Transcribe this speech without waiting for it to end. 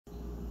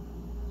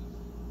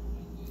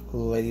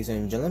Ladies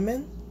and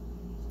gentlemen,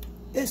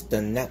 it's the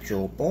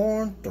Natural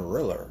Born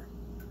Driller.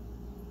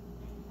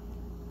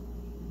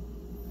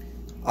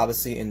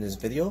 Obviously, in this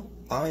video,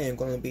 I am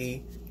going to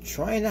be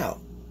trying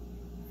out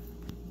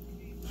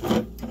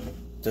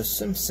the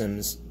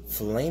Simpsons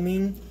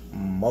Flaming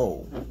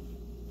Moe.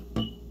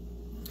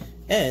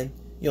 And,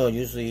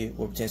 usually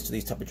what pertains to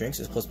these type of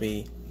drinks is supposed to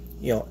be,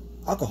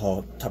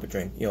 alcohol type of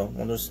drink.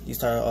 One of these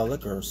type of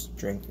liquors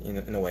drink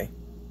in a way.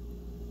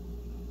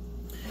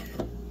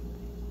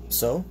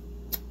 So,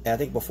 I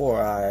think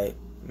before I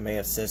may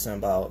have said something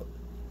about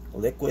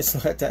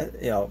liquids like that.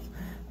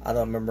 I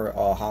don't remember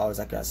how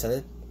exactly I said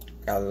it.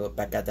 Gotta look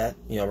back at that.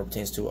 What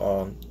pertains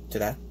to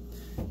that.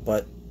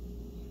 But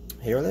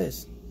here it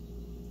is.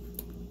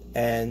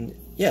 And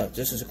yeah,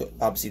 this is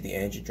obviously the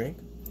energy drink.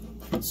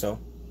 So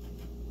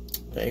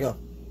there you go.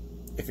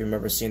 If you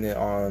remember seeing it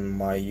on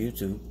my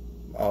YouTube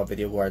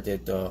video where I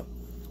did the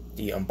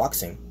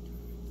unboxing.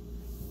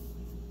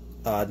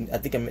 I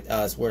think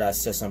it's where I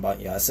said something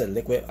about, I said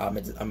liquid, I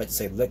meant to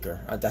say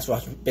liquor. That's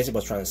what I basically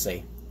was trying to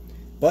say.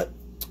 But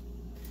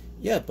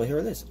yeah, but here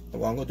it is.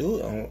 What I'm gonna do,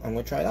 I'm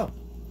gonna try it out.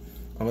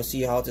 I'm gonna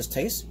see how this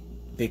tastes,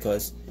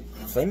 because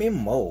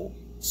Flaming Moe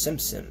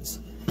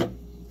Simpsons.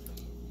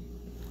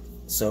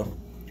 So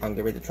I'm gonna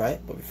get ready to try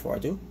it, but before I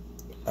do,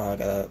 I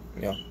gotta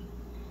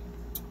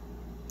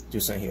do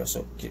something here.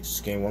 So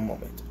just give me one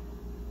moment.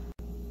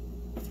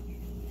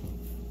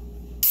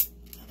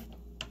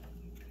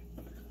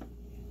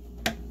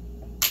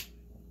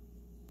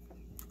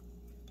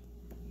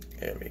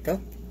 There we go.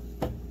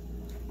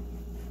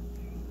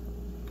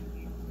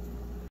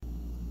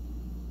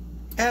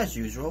 As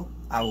usual,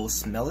 I will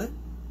smell it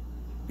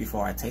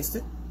before I taste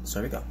it.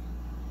 So here we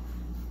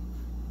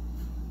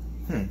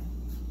go.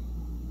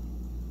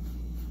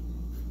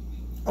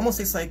 Almost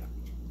tastes like,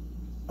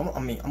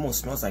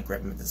 almost smells like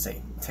grape. I meant to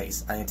say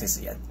taste. I didn't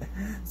taste it yet.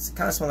 It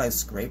kind of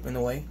smells like grape in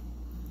a way.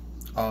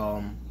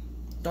 Don't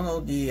know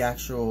the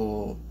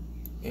actual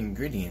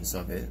ingredients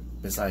of it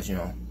besides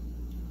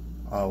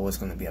what it's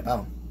going to be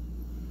about.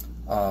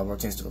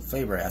 Pertains to the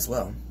flavor as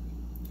well.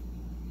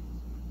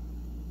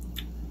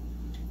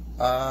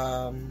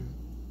 I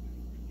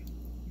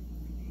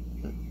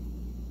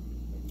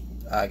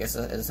guess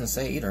it doesn't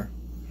say either.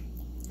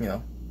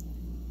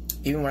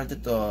 Even when I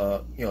did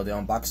the the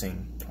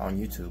unboxing on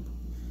YouTube,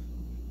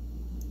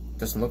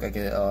 doesn't look like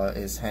it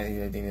had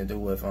anything to do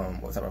with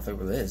what type of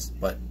flavor it is,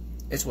 but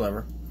it's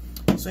whatever.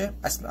 So yeah,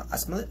 I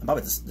smell it. By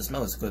the way, the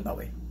smell is good, by the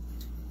way.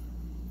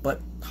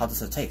 But how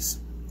does it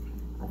taste?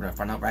 We're gonna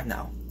find out right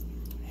now.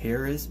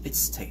 Here is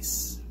its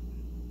taste.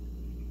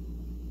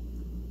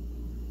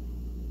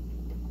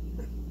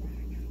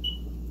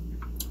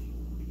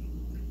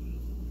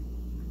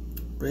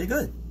 Pretty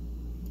good.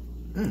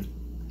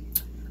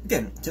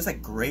 Again, just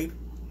like grape,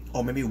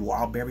 or maybe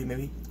wild berry,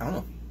 maybe. I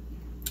don't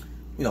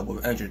know.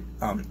 With energy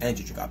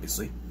drink,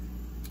 obviously.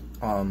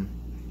 I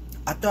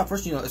thought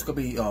first, it's gonna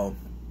be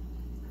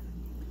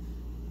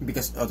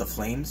because of the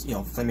flames,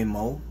 Flaming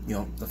Moe,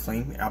 the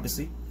flame,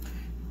 obviously.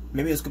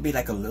 Maybe it's gonna be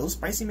like a little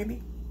spicy,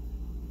 maybe.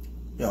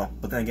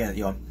 But then again,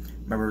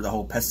 remember the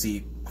whole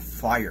Pepsi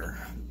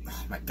fire?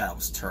 Oh my god, it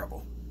was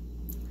terrible.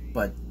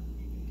 But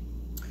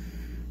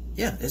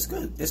yeah, it's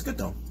good. It's good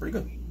though, pretty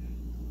good.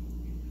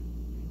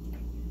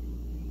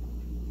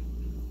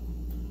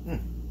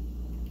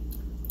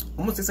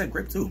 Almost tastes like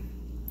grape too.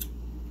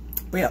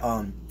 But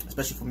yeah,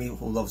 especially for me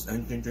who loves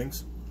energy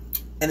drinks.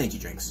 It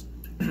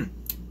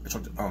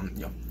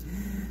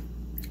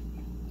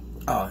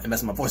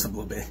messed my voice up a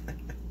little bit.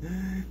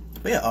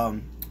 But yeah,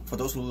 for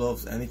those who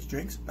love energy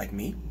drinks like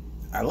me,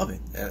 I love it.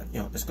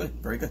 It's good,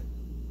 very good.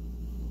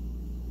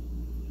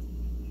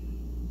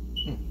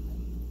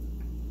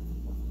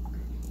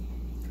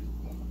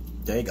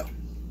 There you go.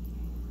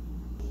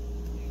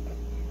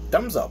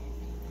 Thumbs up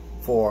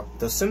for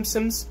the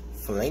Simpsons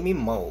Flaming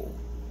Moe.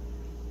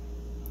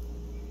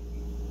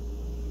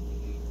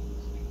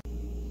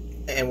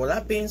 And with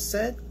that being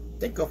said,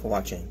 thank you all for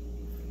watching.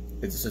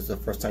 If this is the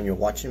first time you're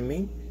watching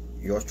me,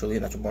 yours truly,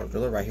 Natural Born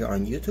Driller, right here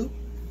on YouTube,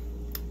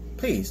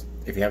 please,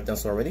 if you haven't done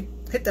so already,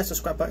 hit that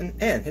subscribe button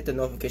and hit the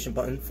notification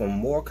button for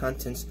more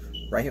contents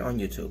right here on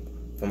YouTube.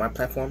 For my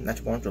platform,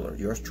 Natural Born Driller,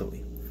 yours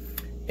truly.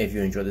 If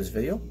you enjoyed this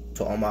video,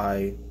 to all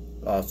my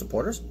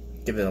supporters,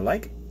 give it a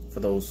like. For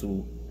those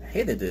who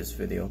hated this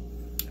video,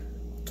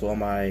 to all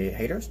my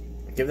haters,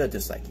 give it a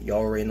dislike. You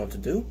already know what to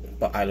do.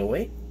 But either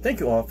way, thank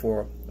you all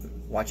for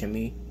watching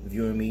me,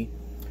 viewing me,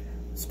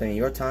 spending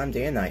your time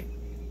day and night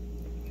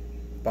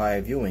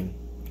by viewing,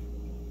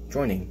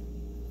 joining,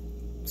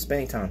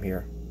 spending time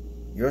here.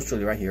 Yours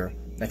truly right here,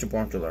 Natural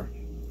Born Driller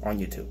on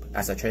YouTube,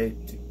 as I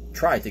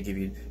try to give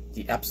you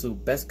the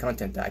absolute best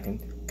content that I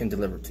can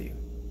deliver to you.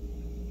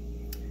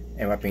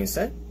 And with that being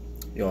said,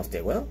 you all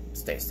stay well,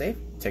 stay safe,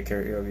 take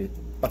care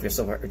of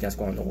yourself against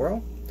going in the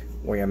world,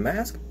 wear your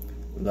mask,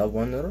 love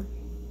one another,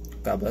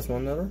 God bless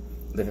one another,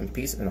 live in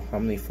peace and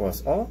harmony for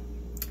us all.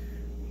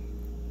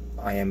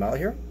 I am out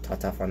here,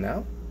 ta-ta for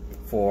now,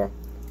 for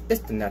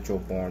it's the Natural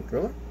Born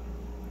Driller,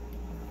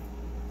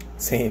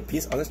 saying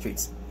peace on the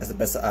streets. That's the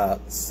best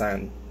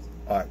sign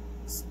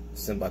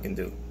simple I can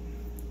do.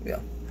 Yeah.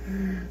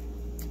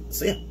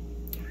 So yeah,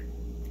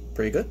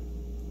 pretty good.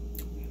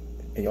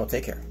 And y'all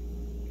take care.